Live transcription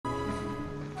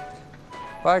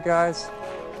Bye, guys.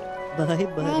 Bye, buddy.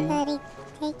 Bye, buddy.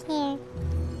 Take care.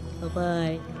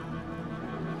 Bye-bye.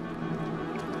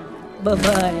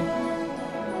 Bye-bye.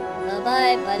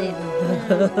 Bye-bye, buddy.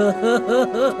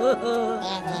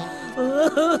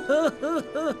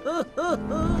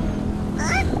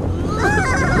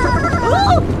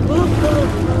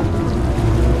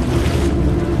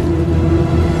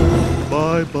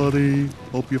 Bye, buddy.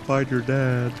 Hope you find your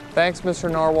dad. Thanks, Mr.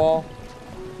 Narwhal.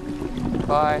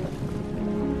 Bye.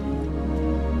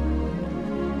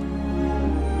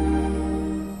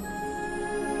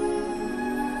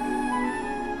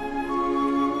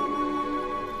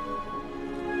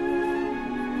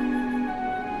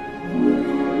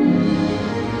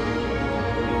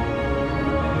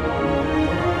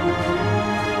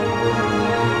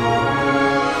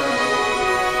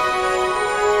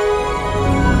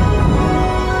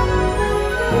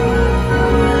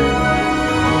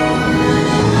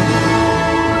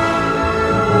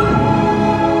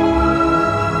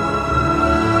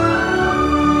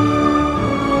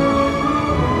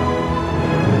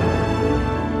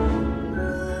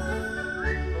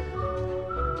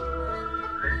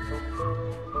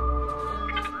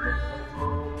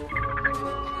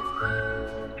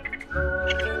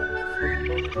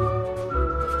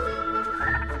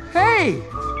 Hey!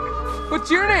 What's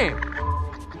your name?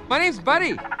 My name's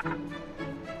Buddy.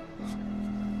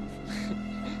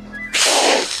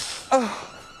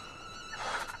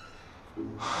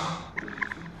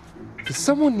 Does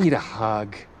someone need a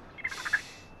hug?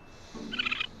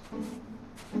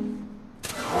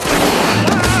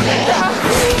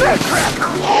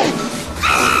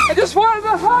 I just wanted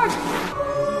a hug!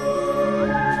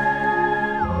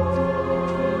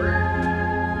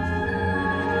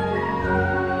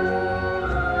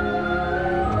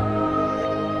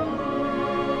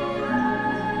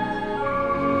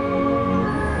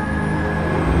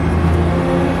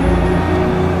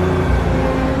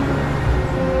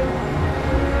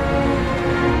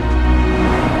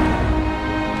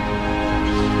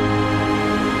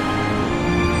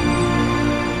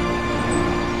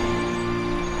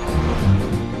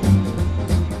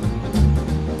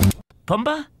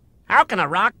 Pumbaa? How can a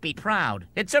rock be proud?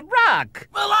 It's a rock!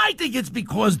 Well, I think it's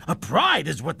because a pride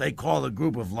is what they call a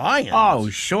group of lions. Oh,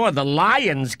 sure, the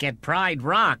lions get Pride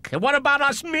Rock. And what about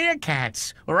us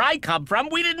meerkats? Where I come from,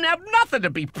 we didn't have nothing to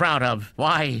be proud of.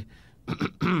 Why,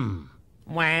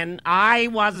 when I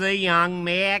was a young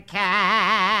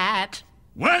meerkat...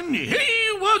 When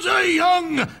he was a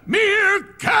young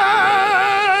meerkat!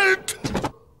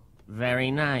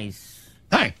 Very nice.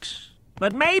 Thanks.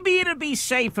 But maybe it'd be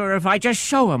safer if I just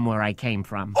show him where I came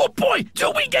from. Oh boy, do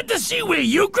we get to see where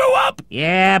you grew up?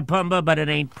 Yeah, Pumbaa, but it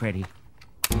ain't pretty.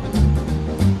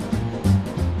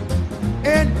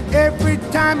 And every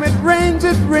time it rains,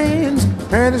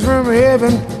 panties from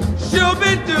heaven.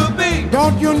 Shooby-dooby!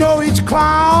 Don't you know each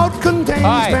cloud contains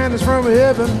Hi. panties from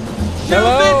heaven?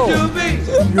 Hello!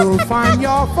 Shooby-dooby! You'll find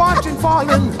your fortune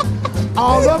falling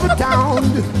all over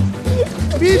town.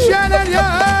 Be sure that your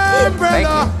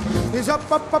umbrella is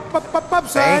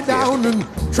upside down, and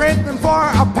trading for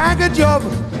a package of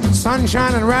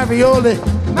sunshine and ravioli.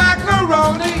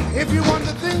 Macaroni! If you want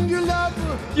the thing you love,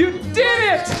 You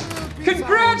did it!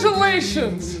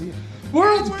 Congratulations!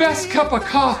 World's best cup of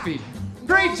coffee.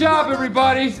 Great job,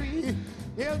 everybody.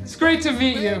 It's great to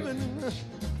meet you.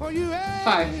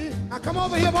 Hi. Now come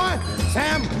over here, boy,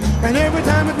 Sam. And every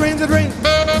time it rains, and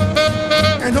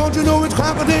don't you know it's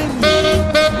crocodile?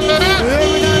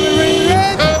 Every time it rains,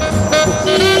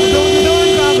 don't you know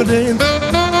it's crocodile?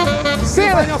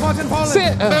 Santa!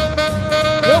 Santa!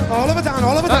 All over town,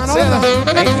 all over town, all over Santa. town.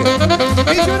 Thank you.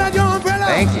 Be sure that your umbrella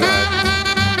Thank you.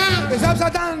 is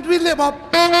upside down, we live up.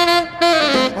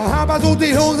 How about those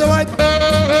hills, right?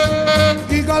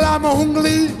 Igalama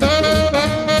hungly.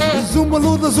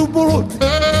 Zumbaloo the Zumbaloo.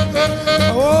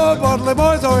 Oh, Bodley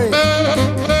boys, oh,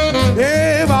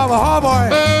 hey, Baba, ha, boy.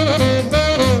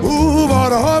 Ooh,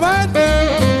 Baba, ha, man.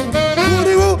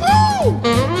 Woody, woo. Ooh.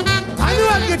 I knew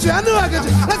I'd get you, I knew I'd get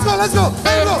you. Let's go, let's go,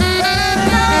 let's go.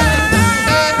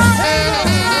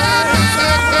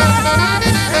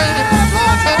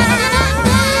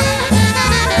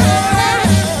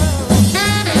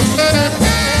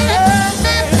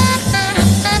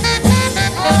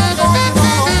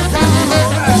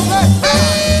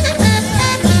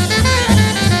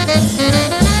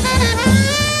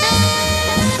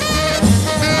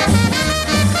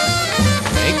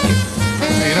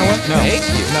 No. Thank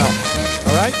you. No.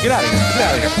 All right? Get out of here. Get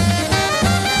out of here.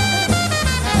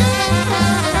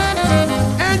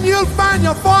 And you'll find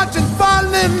your fortune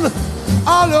falling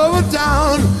all over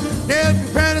town. There'll be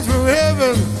pennies from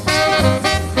heaven,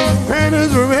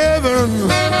 pennies from